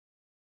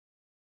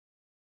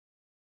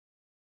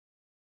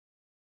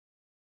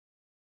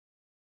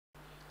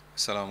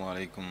அஸ்ஸலாமு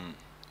அலைக்கும்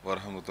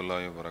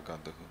வரஹ்மத்துல்லாஹி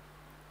வபரகாத்துஹு.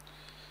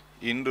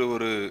 இன்று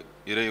ஒரு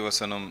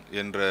இறைவசனம்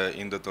என்ற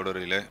இந்த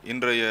தொடரில்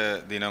இன்றைய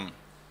தினம்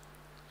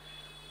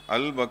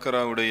அல்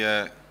பக்ராவுடைய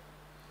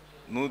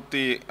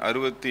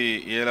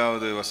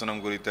 167வது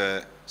வசனம் குறித்த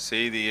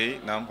செய்தியை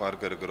நாம்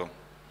பார்க்க இருக்கிறோம்.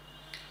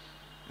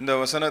 இந்த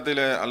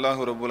வசனத்தில்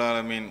அல்லாஹ் ரப்புல்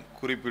ஆலமீன்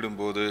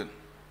குறிப்பிடும்போது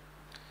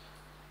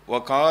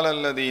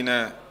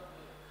வகாலல்லதீன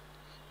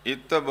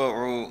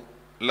இத்தபஉ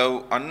லவ்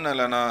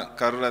அன்னலனா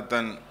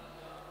கர்ரத்தன்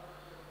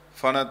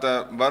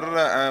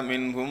ஃபனதபர்ரஅ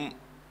மின்ஹும்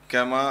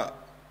கமா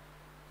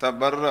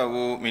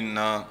தபர்ரஉ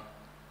மின்னா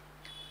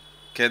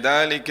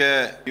கதாலிக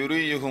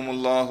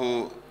யுரியுஹுமுல்லாஹு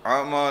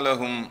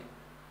அமாலஹும்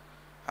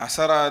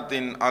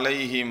அஸராத்தின்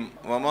அலைஹிம்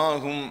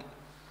வமாஹும்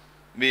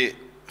பி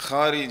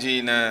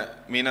ஹாரிஜீன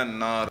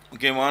மினன்னார்.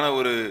 முக்கியமான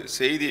ஒரு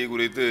செய்தியை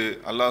குறித்து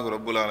அல்லாஹ்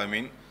ரப்புல்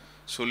ஆலமீன்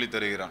சொல்லித்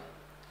தருகிறான்.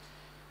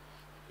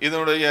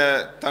 இதனுடைய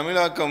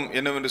தமிழாக்கம்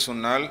என்னவென்று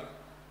சொன்னால்,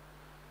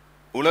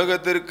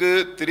 உலகத்திற்கு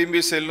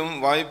திரும்பி செல்லும்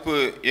வாய்ப்பு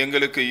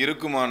எங்களுக்கு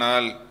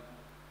இருக்குமானால்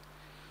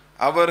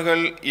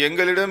அவர்கள்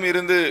எங்களிடம்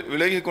இருந்து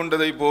விலகி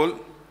கொண்டதை போல்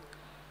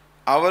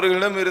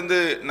அவர்களிடமிருந்து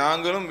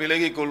நாங்களும்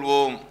விலகிக்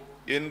கொள்வோம்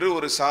என்று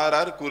ஒரு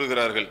சாரார்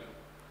கூறுகிறார்கள்.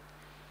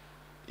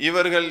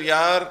 இவர்கள்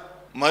யார்?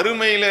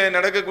 மறுமையில்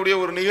நடக்கக்கூடிய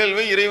ஒரு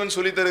நிகழ்வை இறைவன்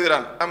சொல்லித்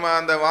தருகிறான். நம்ம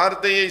அந்த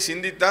வார்த்தையை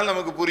சிந்தித்தால்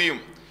நமக்கு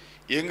புரியும்.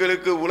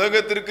 எங்களுக்கு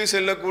உலகத்திற்கு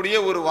செல்லக்கூடிய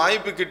ஒரு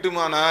வாய்ப்பு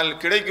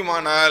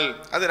கிடைக்குமானால்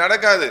அது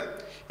நடக்காது.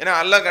 ஏன்னா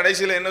அல்லாஹ்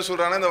கடைசியில் என்ன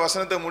சொல்றான்னா, இந்த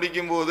வசனத்தை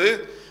முடிக்கும் போது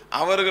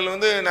அவர்கள்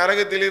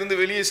நரகத்திலிருந்து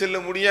வெளியே செல்ல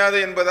முடியாது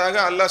என்பதாக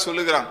அல்லாஹ்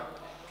சொல்லுகிறான்.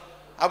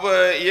 அப்போ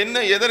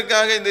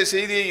எதற்காக இந்த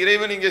செய்தியை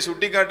இறைவன் இங்கே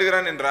சுட்டி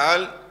காட்டுகிறான்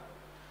என்றால்,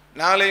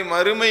 நாளை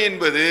மறுமை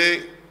என்பது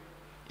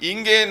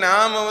இங்கே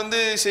நாம்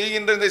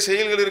செய்கின்ற இந்த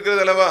செயல்கள்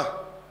இருக்கிறது அல்லவா,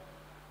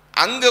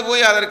 அங்கே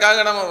போய் அதற்காக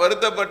நாம்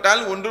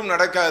வருத்தப்பட்டால் ஒன்றும்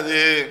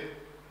நடக்காது.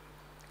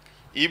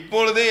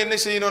 இப்பொழுதே என்ன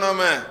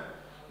செய்யணும்?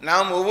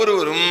 நாம்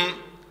ஒவ்வொருவரும்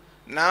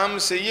நாம்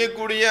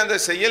செய்யக்கூடிய அந்த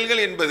செயல்கள்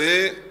என்பது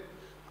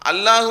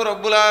அல்லாஹ்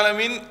ரப்புல்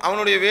ஆலமீன்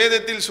அவனுடைய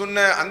வேதத்தில்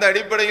சொன்ன அந்த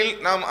அடிப்படையில்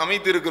நாம்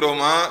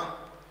அமைத்திருக்கிறோமா?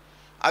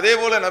 அதே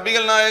போல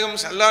நபிகள் நாயகம்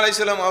ஸல்லல்லாஹு அலைஹி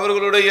வஸல்லம்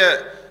அவர்களுடைய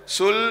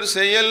சொல்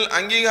செயல்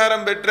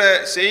அங்கீகாரம் பெற்ற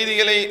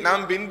செய்திகளை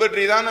நாம்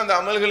பின்பற்றி தான் அந்த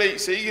அமல்களை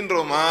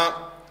செய்கின்றோமா?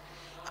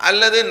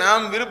 அல்லது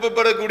நாம்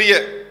விருப்பப்படக்கூடிய,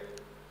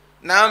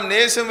 நாம்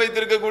நேசம்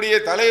வைத்திருக்கக்கூடிய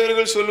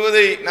தலைவர்கள்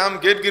சொல்வதை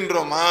நாம்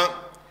கேட்கின்றோமா?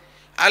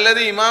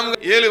 அல்லது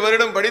இமாம்கள் 7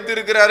 வருடம்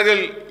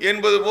படித்திருக்கிறார்கள்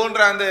என்பது போன்ற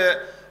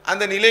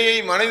அந்த நிலையை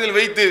மனதில்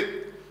வைத்து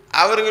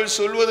அவர்கள்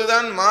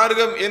சொல்வதுதான்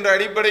மார்க்கம் என்ற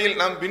அடிப்படையில்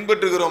நாம்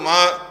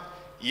பின்பற்றுகிறோமா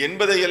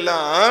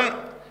என்பதையெல்லாம்,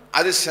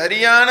 அது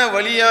சரியான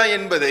வழியா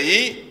என்பதை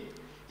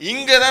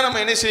இங்கே தான்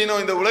நம்ம என்ன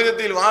செய்யணும்? இந்த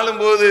உலகத்தில்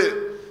வாழும்போது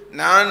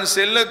நான்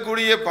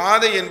செல்லக்கூடிய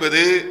பாதை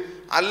என்பது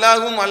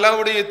அல்லாஹும்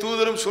அல்லாஹ்வுடைய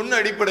தூதரும் சொன்ன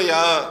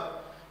அடிப்படையா?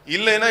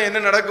 இல்லைன்னா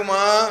என்ன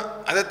நடக்குமா?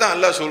 அதைத்தான்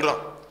அல்லாஹ்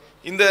சொல்றான்.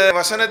 இந்த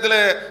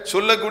வசனத்தில்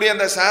சொல்லக்கூடிய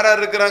அந்த சாரார்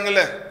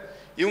இருக்கிறாங்கல்ல,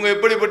 இவங்க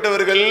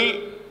எப்படிப்பட்டவர்கள்?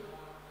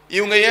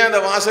 இவங்க ஏன் அந்த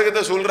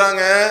வாசகத்தை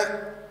சொல்றாங்க?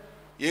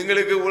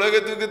 எங்களுக்கு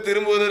உலகத்துக்கு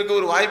திரும்புவதற்கு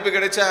ஒரு வாய்ப்பு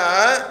கிடைச்சா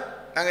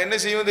நாங்கள் என்ன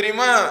செய்வோம்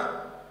தெரியுமா?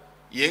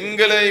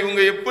 எங்களை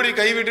இவங்க எப்படி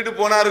கைவிட்டுட்டு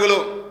போனார்களோ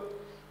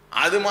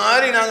அது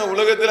மாதிரி நாங்கள்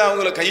உலகத்தில்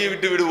அவங்கள கையை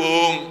விட்டு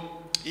விடுவோம்.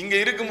 இங்கே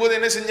இருக்கும்போது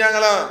என்ன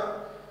செஞ்சாங்களாம்?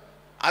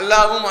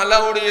 அல்லாஹ்வும்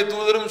அல்லாஹ்வுடைய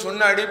தூதரும்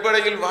சொன்ன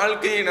அடிப்படையில்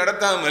வாழ்க்கையை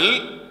நடத்தாமல்,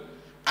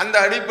 அந்த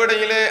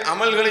அடிப்படையிலே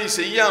அமல்களை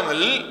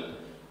செய்யாமல்,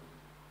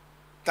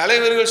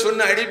 தலைவர்கள்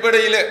சொன்ன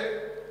அடிப்படையில்,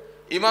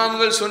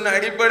 இமாம்கள் சொன்ன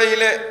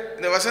அடிப்படையில்,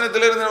 இந்த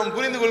வசனத்திலிருந்து நாம்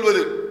புரிந்து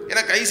கொள்வது,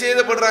 ஏன்னா கை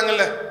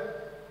சேதப்படுறாங்கல்ல,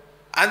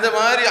 அந்த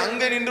மாதிரி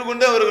அங்கே நின்று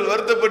கொண்டு அவர்கள்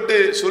வருத்தப்பட்டு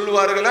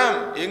சொல்லுவார்களாம்,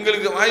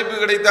 எங்களுக்கு வாய்ப்பு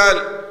கிடைத்தால்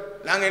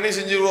நாங்கள் என்ன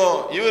செஞ்சிருவோம்?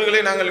 இவர்களை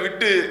நாங்கள்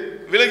விட்டு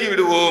விலகி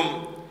விடுவோம்.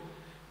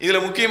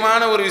 இதில்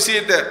முக்கியமான ஒரு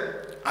விஷயத்தை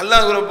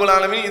அல்லாஹ் ரப்புல்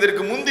ஆலமீன்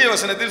இதற்கு முந்தைய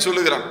வசனத்தில்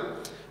சொல்லுகிறான்.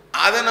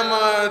 அதை நம்ம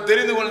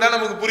தெரிந்து கொண்டால்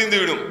நமக்கு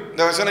புரிந்துவிடும்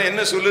இந்த வசனம்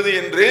என்ன சொல்லுது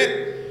என்று.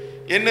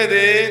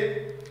 என்னது?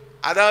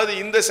 அதாவது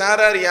இந்த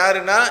சாரார்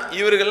யாருன்னா,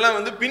 இவர்கள்லாம்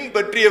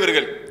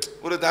பின்பற்றியவர்கள்.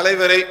 ஒரு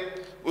தலைவரை,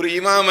 ஒரு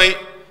இமாமை,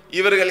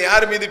 இவர்கள்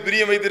யார் மீது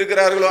பிரியம்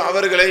வைத்திருக்கிறார்களோ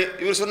அவர்களை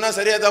இவர் சொன்னால்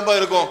சரியா தாப்பா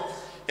இருக்கும்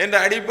என்ற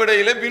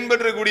அடிப்படையில்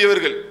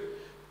பின்பற்றக்கூடியவர்கள்.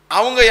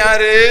 அவங்க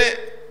யாரு?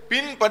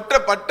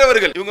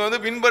 பின்பற்றப்பட்டவர்கள். இவங்க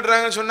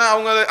பின்பற்றாங்கன்னு சொன்னா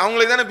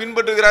அவங்களை தானே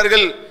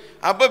பின்பற்றுகிறார்கள்.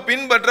 அப்ப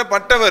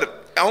பின்பற்றப்பட்டவர்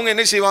அவங்க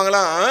என்ன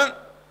செய்வாங்களாம்?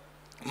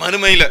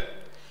 மறுமையில்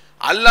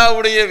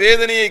அல்லாஹ்வுடைய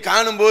வேதனையை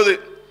காணும் போது,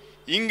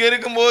 இங்க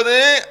இருக்கும்போது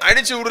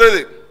அடிச்சு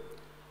விடுறது.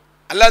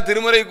 அல்லாஹ்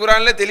திருமறை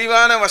குர்ஆன்ல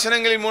தெளிவான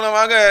வசனங்களின்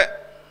மூலமாக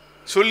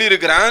சொல்லி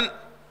இருக்கிறான்.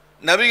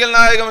 நபிகள்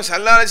நாயகம்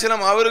ஸல்லல்லாஹு அலைஹி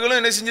வஸல்லம் அவர்களும்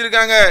என்ன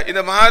செஞ்சிருக்காங்க?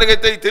 இந்த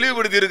மார்க்கத்தை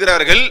தெளிவுபடுத்தி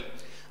இருக்கிறார்கள்.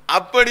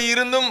 அப்படி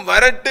இருந்தும்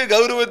வரட்டு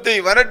கௌரவத்தை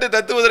வரட்டு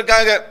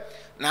தத்துவதற்காக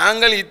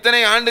நாங்கள்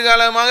இத்தனை ஆண்டு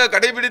காலமாக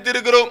கடைபிடித்து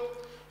இருக்கிறோம்,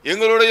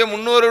 எங்களுடைய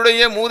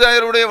முன்னோருடைய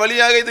மூதாதையருடைய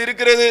வழியாக இது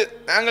இருக்கிறது,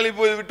 நாங்கள்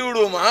இப்போது விட்டு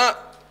விடுவோமா?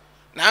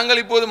 நாங்கள்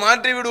இப்போது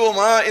மாற்றி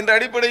விடுவோமா என்ற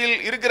அடிப்படையில்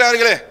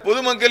இருக்கிறார்களே,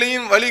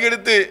 பொதுமக்களையும்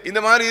வழிகெடுத்து இந்த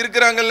மாதிரி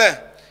இருக்கிறாங்கல்ல,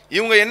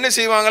 இவங்க என்ன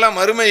செய்வாங்களா?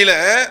 மறுமையில்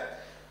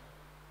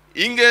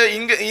இங்க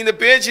இங்க இந்த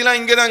பேச்செல்லாம்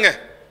இங்கே தாங்க.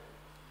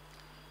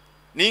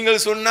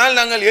 நீங்கள் சொன்னால்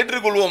நாங்கள்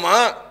ஏற்றுக்கொள்வோமா?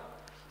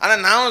 ஆனா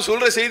நாம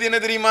சொல்ற செய்தி என்ன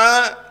தெரியுமா?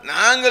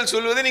 நாங்கள்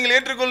சொல்வதை நீங்கள்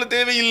ஏற்றுக்கொள்ள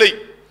தேவையில்லை.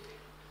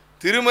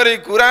 திருமறை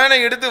குர்ஆனை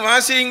எடுத்து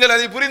வாசியுங்கள்,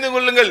 அதை புரிந்து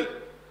கொள்ளுங்கள்,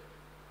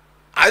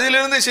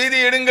 அதிலிருந்து செய்தி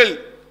எடுங்கள்,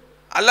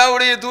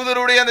 அல்லாஹ்வுடைய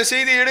தூதருடைய அந்த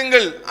செய்தி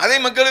எடுங்கள், அதை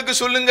மக்களுக்கு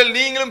சொல்லுங்கள்,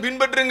 நீங்களும்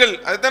பின்பற்றுங்கள்.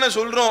 அதுதானே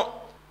சொல்றோம்.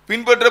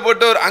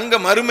 பின்பற்றப்பட்டோர் அங்க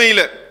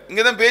மறுமையில,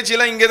 இங்கதான்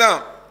பேச்செல்லாம், இங்கதான்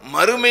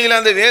மறுமையில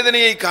அந்த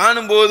வேதனையை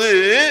காணும் போது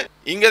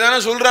இங்கதானே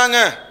சொல்றாங்க,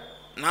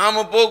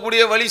 நாம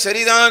போகக்கூடிய வழி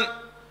சரிதான்,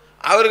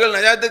 அவர்கள்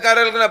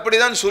நஜாத்துக்காரர்கள்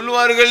அப்படிதான்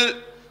சொல்லுவார்கள்,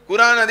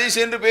 குர்ஆன் ஹதீஸ்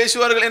என்று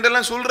பேசுவார்கள்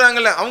என்றெல்லாம்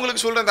சொல்றாங்கல்ல,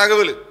 அவங்களுக்கு சொல்ற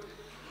தகவல்.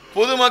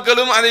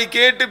 பொதுமக்களும் அதை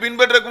கேட்டு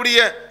பின்பற்றக்கூடிய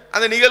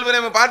அந்த நிகழ்வை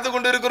நம்ம பார்த்து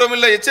கொண்டு இருக்கிறோம்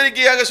இல்லை?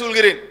 எச்சரிக்கையாக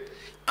சொல்கிறேன்.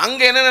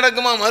 அங்க என்ன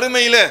நடக்குமா?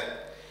 மறுமையில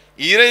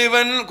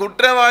இறைவன்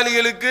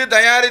குற்றவாளிகளுக்கு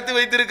தயாரித்து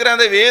வைத்திருக்கிற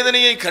அந்த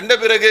வேதனையை கண்ட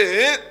பிறகு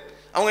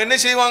அவங்க என்ன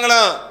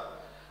செய்வாங்களாம்?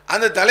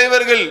 அந்த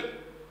தலைவர்கள்,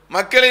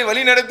 மக்களை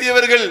வழி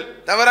நடத்தியவர்கள்,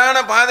 தவறான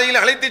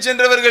பாதையில் அழைத்து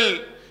சென்றவர்கள்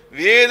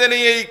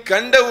வேதனையை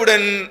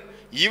கண்டவுடன்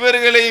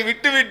இவர்களை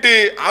விட்டுவிட்டு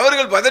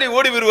அவர்கள் பதறி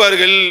ஓடி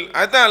வருவார்கள்.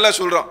 அதுதான் அல்லாஹ்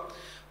சொல்றான்.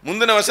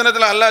 முந்தின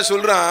வசனத்துல அல்லாஹ்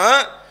சொல்றான்,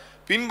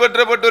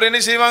 பின்பற்றப்பட்டோர் என்ன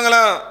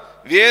செய்வாங்களாம்?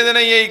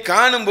 வேதனையை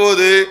காணும்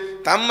போது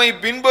தம்மை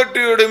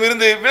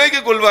பின்பற்றியோரிடமிருந்து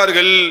விலகிக்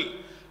கொள்வார்கள்,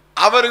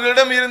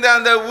 அவர்களிடம் இருந்த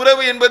அந்த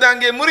உறவு என்பது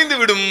அங்கே முறிந்து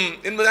விடும்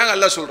என்பதாக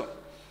அல்லாஹ் சொல்றோம்.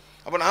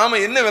 அப்ப நாம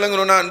என்ன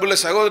விளங்கணும்னா, அன்புள்ள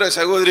சகோதர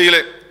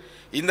சகோதரிகளே,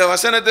 இந்த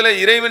வசனத்துல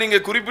இறைவன்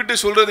இங்கே குறிப்பிட்டு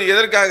சொல்றது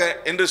எதற்காக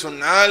என்று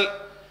சொன்னால்,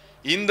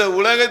 இந்த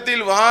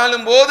உலகத்தில்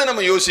வாழும் போது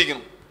நம்ம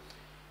யோசிக்கணும்.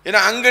 ஏன்னா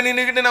அங்க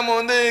நின்றுக்கிட்டு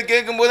நம்ம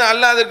கேட்கும் போது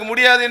அல்லாஹ் அதற்கு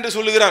முடியாது என்று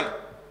சொல்லுகிறான்.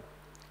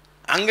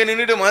 அங்க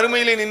நின்றுட்டு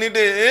மறுமையில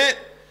நின்றுட்டு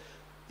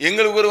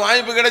எங்களுக்கு ஒரு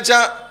வாய்ப்பு கிடைச்சா,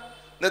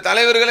 இந்த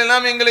தலைவர்கள்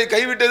எல்லாம் எங்களை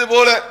கைவிட்டது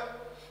போல,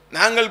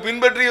 நாங்கள்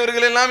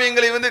பின்பற்றியவர்கள் எல்லாம்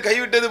எங்களை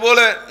கைவிட்டது போல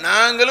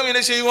நாங்களும்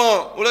என்ன செய்வோம்?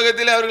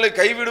 உலகத்தில் அவர்களை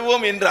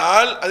கைவிடுவோம்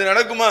என்றால் அது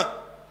நடக்குமா?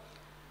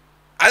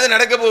 அது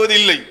நடக்க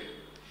போவதில்லை.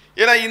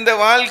 ஏன்னா இந்த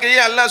வாழ்க்கையை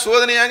அல்லாஹ்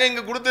சோதனையாக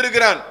இங்கு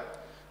கொடுத்திருக்கிறான்.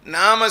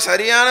 நாம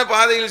சரியான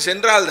பாதையில்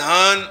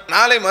சென்றால்தான்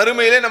நாளை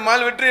மறுமையிலே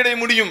நம்மால் வெற்றி அடைய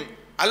முடியும்.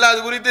 அல்லாஹ்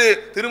அது குறித்து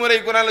திருமறை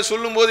குர்ஆனில்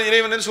சொல்லும் போது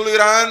இறைவன்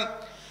சொல்லுகிறான்,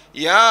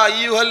 யா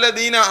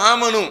அய்யுஹல்லதீன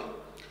ஆமனு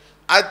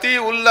அத்தி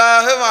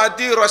உல்லாஹ வ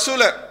அத்தி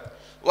ரசூல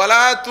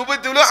வலா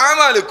துபத்திலு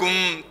ஆமாலுக்கும்.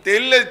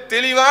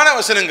 தெளிவான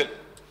வசனங்கள்.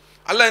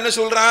 அல்லாஹ் என்ன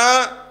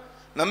சொல்றான்?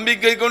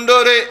 நம்பிக்கை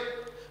கொண்டோரே,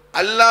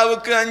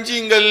 அல்லாஹ்வுக்கு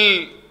அஞ்சுங்கள்,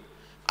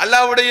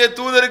 அல்லாஹ்வுடைய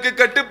தூதருக்கு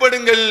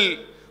கட்டுப்படுங்கள்,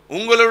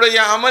 உங்களுடைய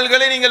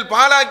அமல்களை நீங்கள்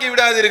பாழாக்கி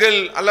விடாதீர்கள்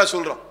அல்லாஹ்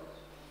சொல்றான்.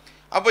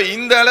 அப்ப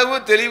இந்த அளவு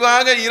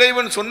தெளிவாக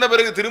இறைவன் சொன்ன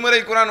பிறகு,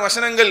 திருமறை குர்ஆன்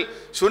வசனங்கள்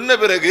சொன்ன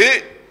பிறகு,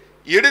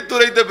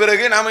 எடுத்துரைத்த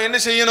பிறகு நாம என்ன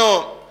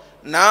செய்யணும்?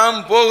 நாம்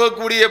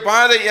போகக்கூடிய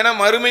பாதை என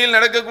மறுமையில்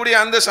நடக்கக்கூடிய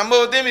அந்த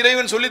சம்பவத்தையும்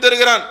இறைவன் சொல்லி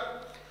தருகிறான்.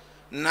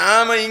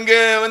 நாம இங்க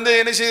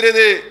என்ன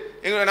செய்யறது?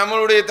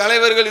 நம்மளுடைய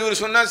தலைவர்கள்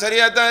இவர் சொன்னா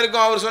சரியாத்தான்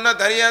இருக்கும், அவர் சொன்னா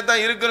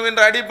சரியாத்தான் இருக்கணும்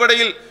என்ற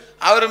அடிப்படையில்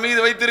அவர் மீது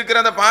வைத்திருக்கிற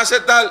அந்த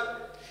பாசத்தால்,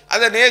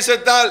 அந்த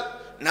நேசத்தால்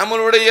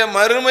நம்மளுடைய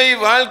மறுமை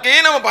வாழ்க்கையை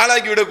நம்ம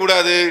பாழாக்கி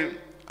விடக்கூடாது.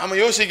 நம்ம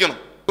யோசிக்கணும்.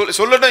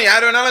 சொல்லட்டும்,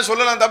 யார் வேணாலும்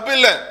சொல்லலாம், தப்பு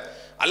இல்லை.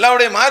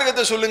 அல்லாஹ்வுடைய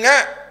மார்க்கத்தை சொல்லுங்க,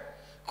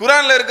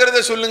 குர்ஆன்ல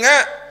இருக்கிறத சொல்லுங்க,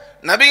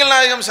 நபிகள்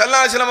நாயகம்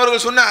ஸல்லல்லாஹு அலைஹி வஸல்லம்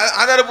அவர்கள் சொன்ன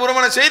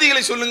ஆதாரபூர்வமான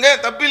செய்திகளை சொல்லுங்க,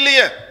 தப்பு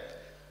இல்லையே.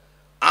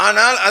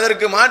 ஆனால்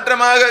அதற்கு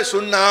மாற்றமாக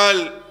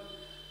சொன்னால்,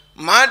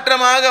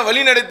 மாற்றமாக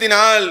வழி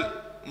நடத்தினால்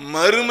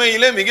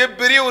மறுமையில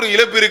மிகப்பெரிய ஒரு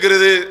இழப்பு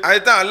இருக்கிறது.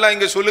 அதைத்தான் அல்லாஹ்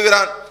இங்க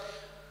சொல்லுகிறான்.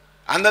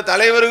 அந்த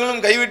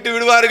தலைவர்களும் கைவிட்டு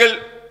விடுவார்கள்,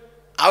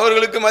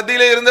 அவர்களுக்கு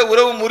மத்தியிலே இருந்த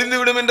உறவு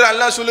முறிந்துவிடும் என்று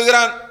அல்லாஹ்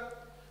சொல்லுகிறான்.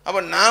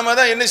 அப்ப நாம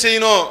தான் என்ன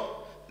செய்யணும்?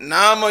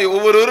 நாம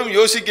ஒவ்வொருவரும்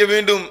யோசிக்க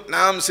வேண்டும்.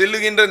 நாம்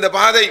செல்லுகின்ற இந்த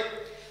பாதை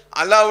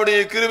அல்லாஹ்வுடைய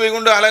கிருபை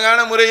கொண்டு அழகான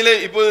முறையிலே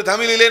இப்போது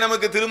தமிழிலே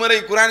நமக்கு திருமறை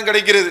குர்ஆன்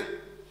கிடைக்கிறது.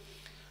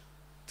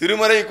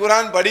 திருமறை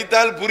குர்ஆன்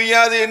படித்தால்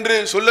புரியாது என்று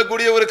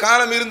சொல்லக்கூடிய ஒரு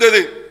காலம்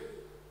இருந்தது.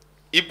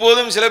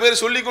 இப்போதும் சில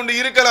பேர் சொல்லிக் கொண்டு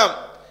இருக்கலாம்.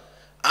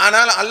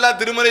 ஆனால் அல்லாஹ்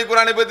திருமறை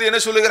குர்ஆனை பற்றி என்ன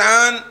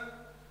சொல்லுகிறான்?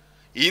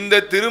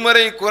 இந்த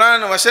திருமறை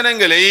குர்ஆன்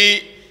வசனங்களை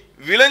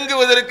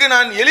விளங்குவதற்கு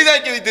நான்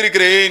எளிதாக்கி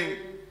வைத்திருக்கிறேன்.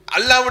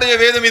 அல்லாஹ்வுடைய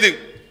வேதம் இது.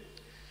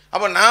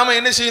 அப்ப நாம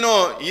என்ன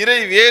செய்யணும்? இறை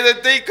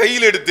வேதத்தை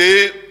கையில் எடுத்து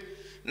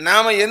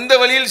நாம எந்த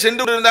வழியில்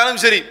சென்று இருந்தாலும்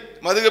சரி,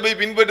 மதுகபை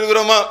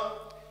பின்பற்றுகிறோமா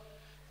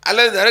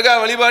அல்லது தர்கா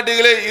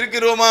வழிபாட்டுகளே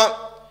இருக்கிறோமா,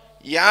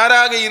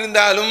 யாராக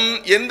இருந்தாலும்,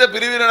 எந்த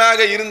பிரிவினராக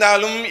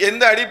இருந்தாலும்,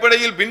 எந்த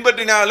அடிப்படையில்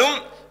பின்பற்றினாலும்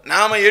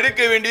நாம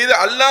எடுக்க வேண்டியது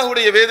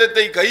அல்லாஹ்வுடைய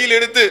வேதத்தை கையில்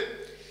எடுத்து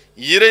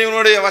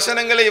இறைவனுடைய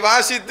வசனங்களை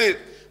வாசித்து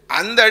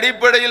அந்த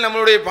அடிப்படையில்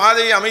நம்மளுடைய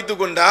பாதையை அமைத்து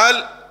கொண்டால்,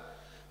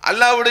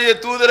 அல்லாஹ்வுடைய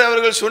தூதர்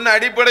அவர்கள் சொன்ன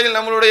அடிப்படையில்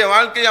நம்மளுடைய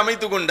வாழ்க்கையை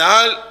அமைத்து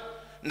கொண்டால்,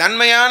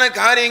 நன்மையான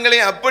காரியங்களை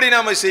அப்படி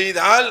நாம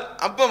செய்தால்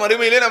அப்ப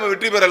மறுமையிலே நம்ம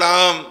வெற்றி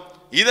பெறலாம்.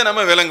 இதை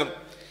நம்ம விளங்கணும்.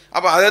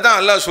 அப்ப அதை தான்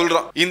அல்லாஹ்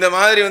சொல்றோம். இந்த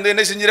மாதிரி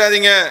என்ன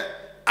செஞ்சிடாதீங்க,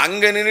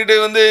 அங்க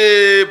நின்றுட்டு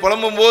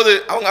புலம்பும் போது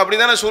அவங்க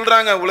அப்படித்தானே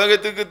சொல்றாங்க,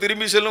 உலகத்துக்கு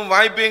திரும்பி செல்லும்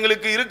வாய்ப்பு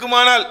எங்களுக்கு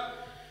இருக்குமானால்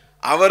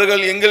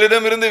அவர்கள்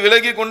எங்களிடமிருந்து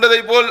விலகி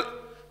கொண்டதை போல்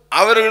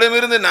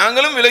அவர்களிடமிருந்து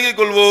நாங்களும் விலகிக்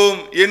கொள்வோம்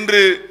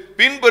என்று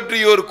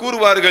பின்பற்றியோர்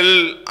கூறுவார்கள்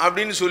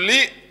அப்படின்னு சொல்லி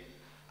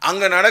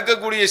அங்க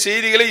நடக்கக்கூடிய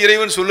செய்திகளை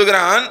இறைவன்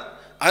சொல்லுகிறான்.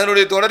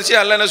 அதனுடைய தொடர்ச்சி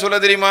அல்லாஹ் என்ன சொல்ல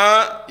தெரியுமா?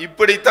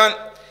 இப்படித்தான்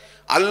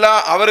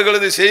அல்லாஹ்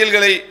அவர்களது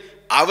செயல்களை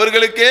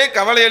அவர்களுக்கே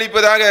கவலை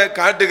அளிப்பதாக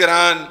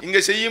காட்டுகிறான். இங்க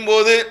செய்யும்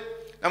போது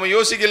நம்ம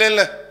யோசிக்கல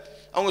இல்லை,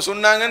 அவங்க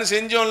சொன்னாங்கன்னு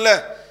செஞ்சோம்ல,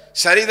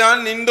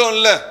 சரிதான்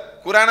நின்றோம்ல,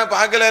 குரானை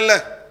பார்க்கல இல்லை,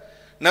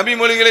 நபி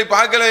மொழிகளை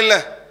பார்க்கல இல்லை.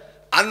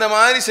 அந்த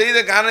மாதிரி செய்த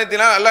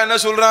காரணத்தினால் அல்லாஹ் என்ன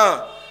சொல்றான்,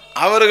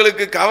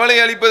 அவர்களுக்கு கவலை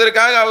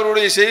அளிப்பதற்காக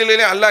அவருடைய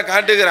செயலிலே அல்லாஹ்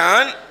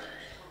காட்டுகிறான்.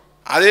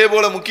 அதே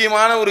போல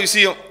முக்கியமான ஒரு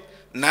விஷயம்,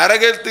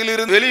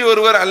 நரகத்திலிருந்து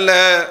வெளிவருவர் அல்ல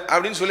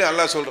அப்படின்னு சொல்லி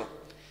அல்லாஹ் சொல்றோம்.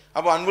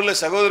 அப்போ அன்புள்ள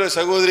சகோதர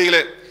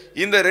சகோதரிகளே,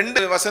 இந்த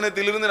 2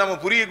 வசனத்திலிருந்து நம்ம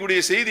புரியக்கூடிய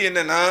செய்தி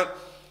என்னன்னா,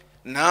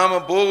 நாம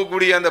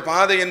போகக்கூடிய அந்த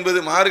பாதை என்பது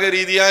மார்க்க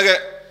ரீதியாக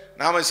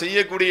நாம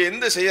செய்யக்கூடிய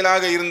எந்த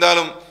செயலாக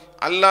இருந்தாலும்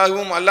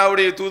அல்லாஹ்வும்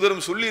அல்லாஹ்வுடைய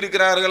தூதரும் சொல்லி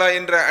இருக்கிறார்களா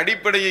என்ற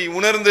அடிப்படையை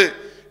உணர்ந்து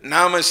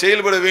நாம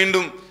செயல்பட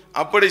வேண்டும்.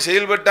 அப்படி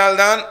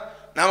செயல்பட்டால்தான்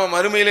நாம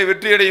மறுமையிலே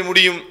வெற்றியடைய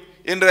முடியும்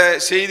என்ற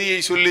செய்தியை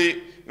சொல்லி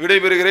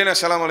விடைபெறுகிறேன்.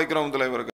 அஸ்ஸலாமு அலைக்கும் வரஹ்மத்துல்லாஹி வபரகாத்துஹு.